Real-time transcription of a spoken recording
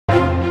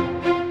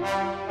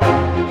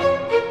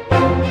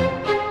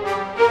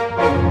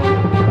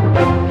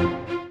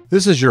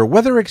This is your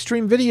Weather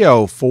Extreme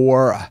video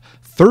for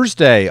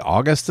Thursday,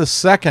 August the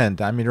 2nd.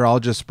 I'm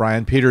meteorologist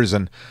Brian Peters,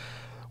 and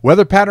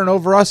weather pattern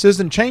over us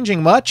isn't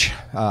changing much,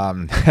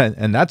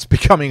 and that's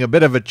becoming a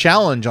bit of a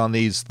challenge on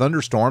these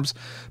thunderstorms,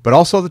 but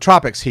also the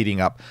tropics heating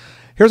up.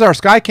 Here's our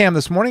sky cam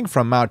this morning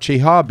from Mount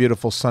Cheehaw,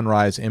 beautiful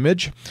sunrise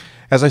image.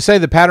 As I say,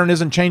 the pattern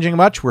isn't changing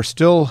much. We're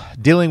still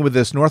dealing with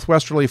this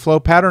northwesterly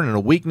flow pattern and a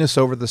weakness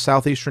over the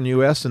southeastern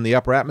U.S. in the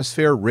upper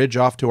atmosphere, ridge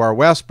off to our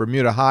west,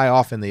 Bermuda high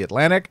off in the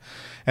Atlantic,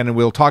 and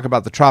we'll talk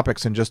about the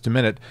tropics in just a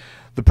minute.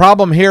 The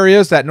problem here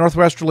is that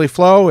northwesterly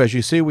flow. As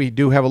you see, we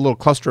do have a little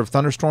cluster of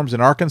thunderstorms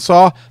in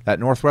Arkansas. That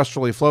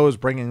northwesterly flow is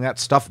bringing that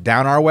stuff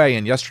down our way,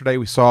 and yesterday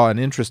we saw an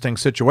interesting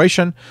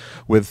situation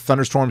with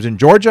thunderstorms in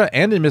Georgia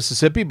and in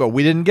Mississippi, but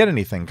we didn't get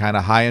anything, kind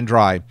of high and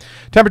dry.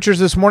 Temperatures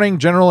this morning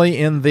generally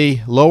in the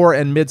lower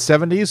and mid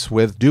 70s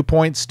with dew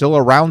points still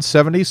around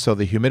 70, so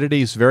the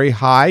humidity is very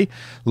high, a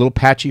little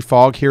patchy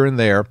fog here and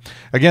there.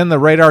 Again, the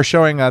radar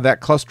showing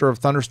that cluster of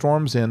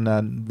thunderstorms in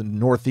the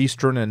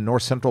northeastern and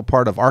north central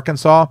part of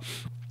Arkansas,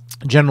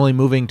 generally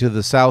moving to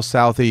the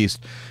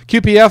south-southeast.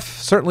 QPF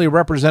certainly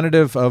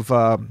representative of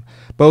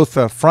both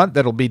a front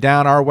that'll be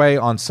down our way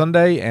on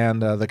Sunday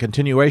and the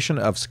continuation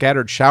of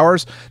scattered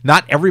showers.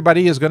 Not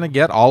everybody is going to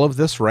get all of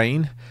this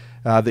rain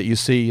that you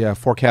see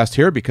forecast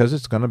here, because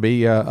it's going to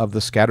be of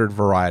the scattered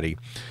variety.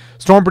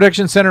 Storm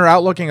Prediction Center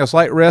outlooking a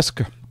slight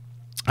risk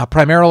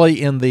primarily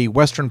in the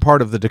western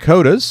part of the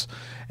Dakotas,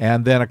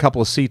 and then a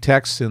couple of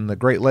C-techs in the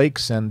Great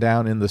Lakes and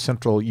down in the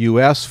central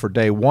U.S. for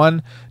day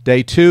one.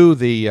 Day two,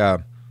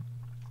 the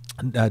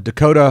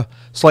Dakota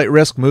slight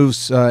risk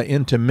moves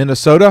into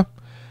Minnesota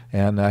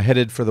and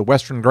headed for the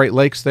western Great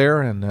Lakes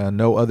there, and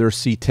no other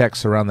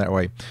C-techs around that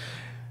way.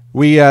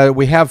 We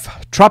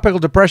have Tropical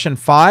Depression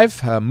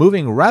 5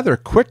 moving rather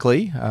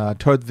quickly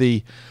toward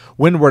the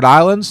Windward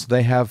Islands.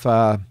 They have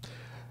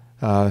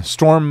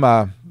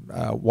storm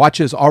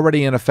watches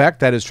already in effect.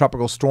 That is,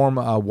 tropical storm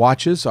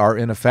watches are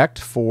in effect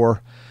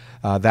for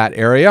that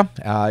area.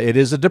 It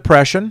is a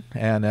depression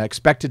and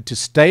expected to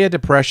stay a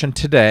depression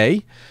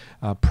today.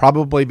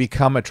 Probably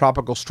become a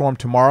tropical storm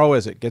tomorrow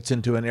as it gets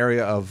into an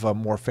area of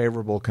more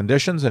favorable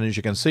conditions. And as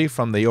you can see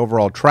from the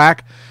overall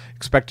track,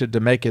 expected to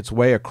make its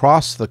way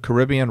across the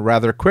Caribbean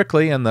rather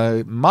quickly. And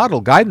the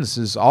model guidance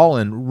is all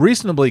in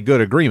reasonably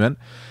good agreement.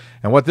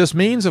 And what this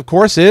means, of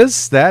course,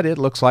 is that it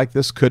looks like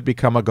this could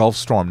become a Gulf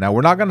storm. Now,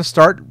 we're not going to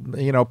start,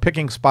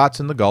 picking spots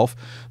in the Gulf.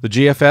 The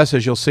GFS,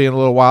 as you'll see in a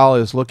little while,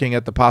 is looking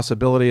at the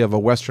possibility of a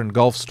western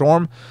Gulf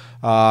storm.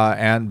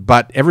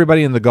 But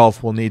everybody in the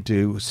Gulf will need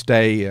to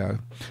stay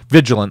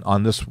vigilant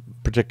on this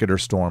particular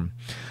storm.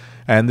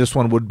 And this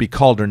one would be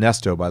called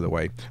Ernesto, by the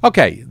way.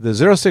 Okay, the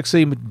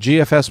 06C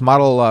GFS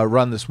model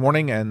run this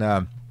morning, and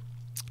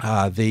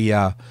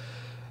the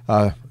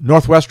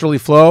northwesterly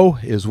flow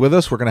is with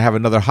us. We're going to have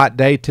another hot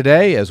day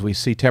today as we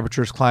see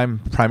temperatures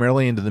climb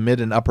primarily into the mid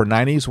and upper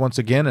 90s once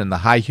again, and the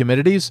high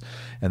humidities,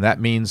 and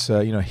that means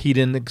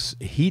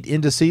heat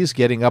indices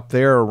getting up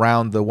there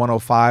around the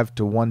 105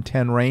 to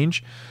 110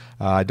 range.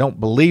 I don't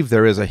believe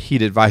there is a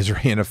heat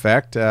advisory in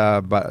effect,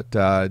 but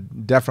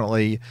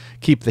definitely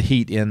keep the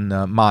heat in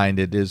mind.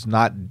 It is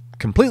not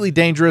completely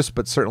dangerous,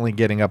 but certainly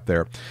getting up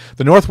there.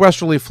 The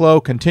northwesterly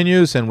flow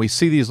continues, and we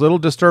see these little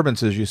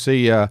disturbances. You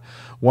see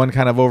one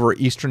kind of over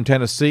eastern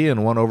Tennessee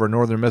and one over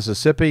northern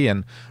Mississippi,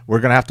 and we're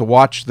going to have to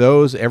watch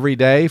those every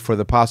day for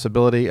the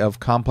possibility of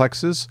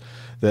complexes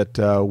that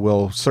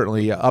will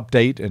certainly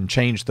update and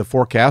change the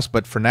forecast.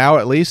 But for now,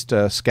 at least,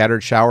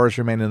 scattered showers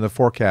remain in the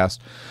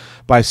forecast.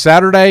 By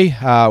Saturday,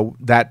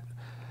 that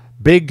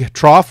big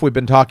trough we've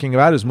been talking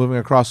about is moving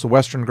across the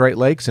western Great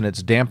Lakes, and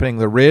it's dampening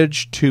the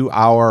ridge to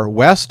our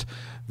west,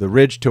 the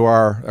ridge to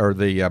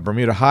the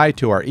Bermuda High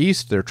to our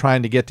east. They're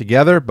trying to get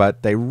together,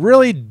 but they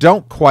really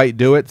don't quite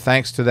do it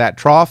thanks to that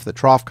trough. The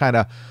trough kind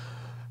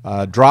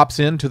of drops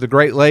into the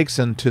Great Lakes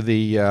and to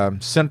the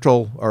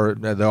central, or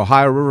the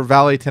Ohio River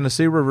Valley,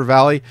 Tennessee River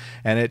Valley,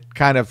 and it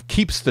kind of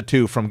keeps the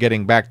two from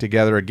getting back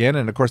together again.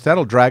 And of course,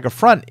 that'll drag a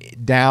front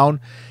down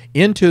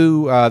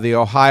into the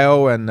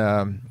Ohio and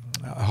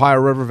Ohio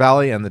River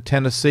Valley and the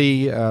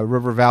Tennessee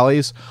River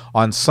Valleys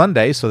on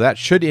Sunday, so that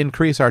should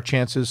increase our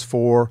chances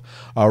for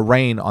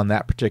rain on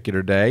that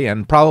particular day,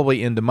 and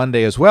probably into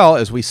Monday as well,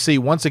 as we see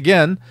once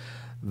again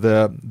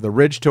the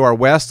ridge to our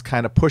west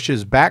kind of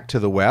pushes back to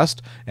the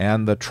west,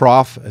 and the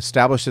trough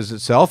establishes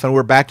itself, and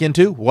we're back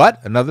into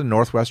what? Another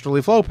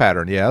northwesterly flow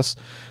pattern, yes.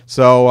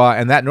 So,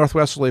 and that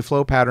northwesterly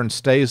flow pattern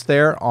stays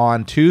there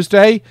on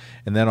Tuesday,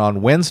 and then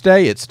on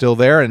Wednesday it's still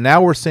there, and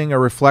now we're seeing a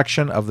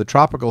reflection of the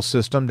tropical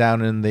system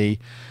down in the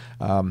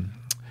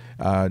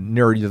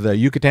near the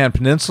Yucatan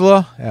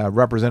Peninsula,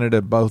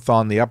 represented both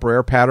on the upper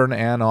air pattern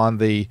and on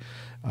the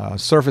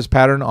surface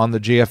pattern on the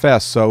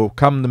GFS. So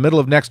come the middle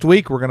of next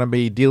week, we're going to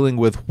be dealing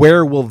with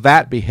where will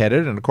that be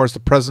headed, and of course the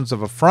presence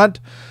of a front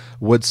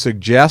would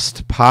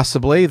suggest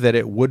possibly that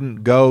it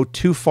wouldn't go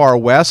too far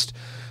west.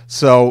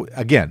 So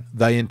again,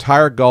 the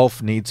entire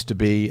Gulf needs to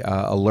be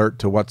alert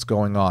to what's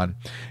going on.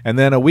 And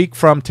then a week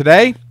from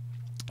today,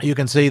 you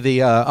can see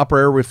the upper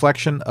air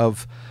reflection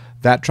of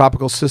that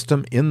tropical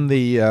system in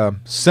the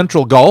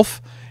central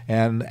Gulf.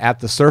 And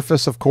at the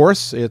surface, of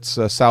course, it's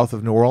south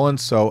of New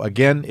Orleans. So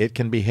again, it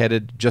can be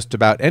headed just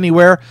about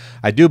anywhere.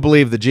 I do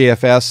believe the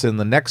GFS in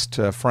the next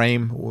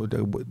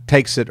frame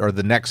takes it, or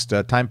the next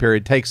time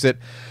period takes it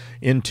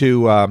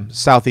into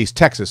southeast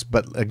Texas.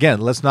 But again,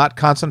 let's not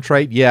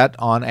concentrate yet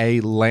on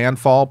a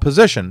landfall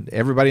position.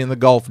 Everybody in the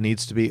Gulf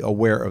needs to be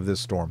aware of this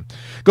storm.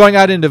 Going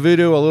out into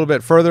Voodoo a little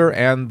bit further,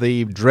 and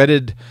the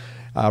dreaded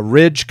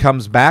ridge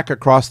comes back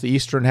across the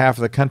eastern half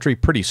of the country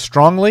pretty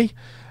strongly.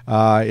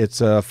 It's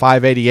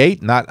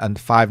 588, not a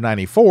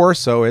 594,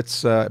 so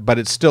it's but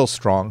it's still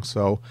strong.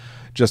 So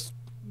just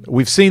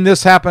we've seen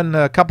this happen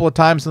a couple of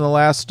times in the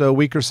last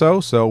week or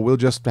so, so we'll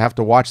just have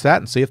to watch that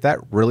and see if that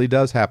really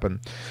does happen.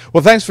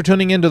 Well, thanks for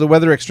tuning into the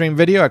Weather Xtreme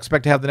video. I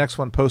expect to have the next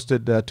one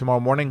posted tomorrow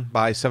morning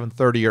by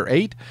 7:30 or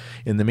 8.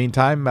 In the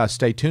meantime,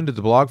 stay tuned to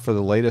the blog for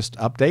the latest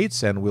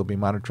updates, and we'll be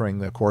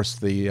monitoring, of course,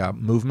 the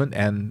movement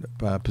and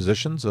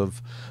positions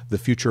of the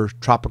future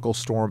tropical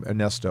storm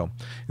Ernesto.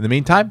 In the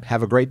meantime,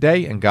 have a great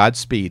day and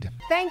Godspeed.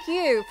 Thank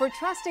you for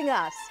trusting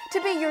us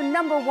to be your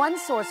 #1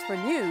 source for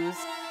news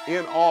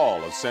in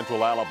all of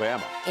Central Alabama.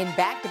 in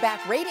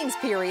back-to-back ratings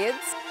periods.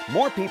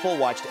 More people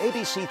watched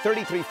ABC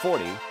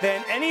 3340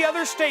 than any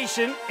other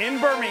station in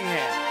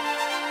Birmingham.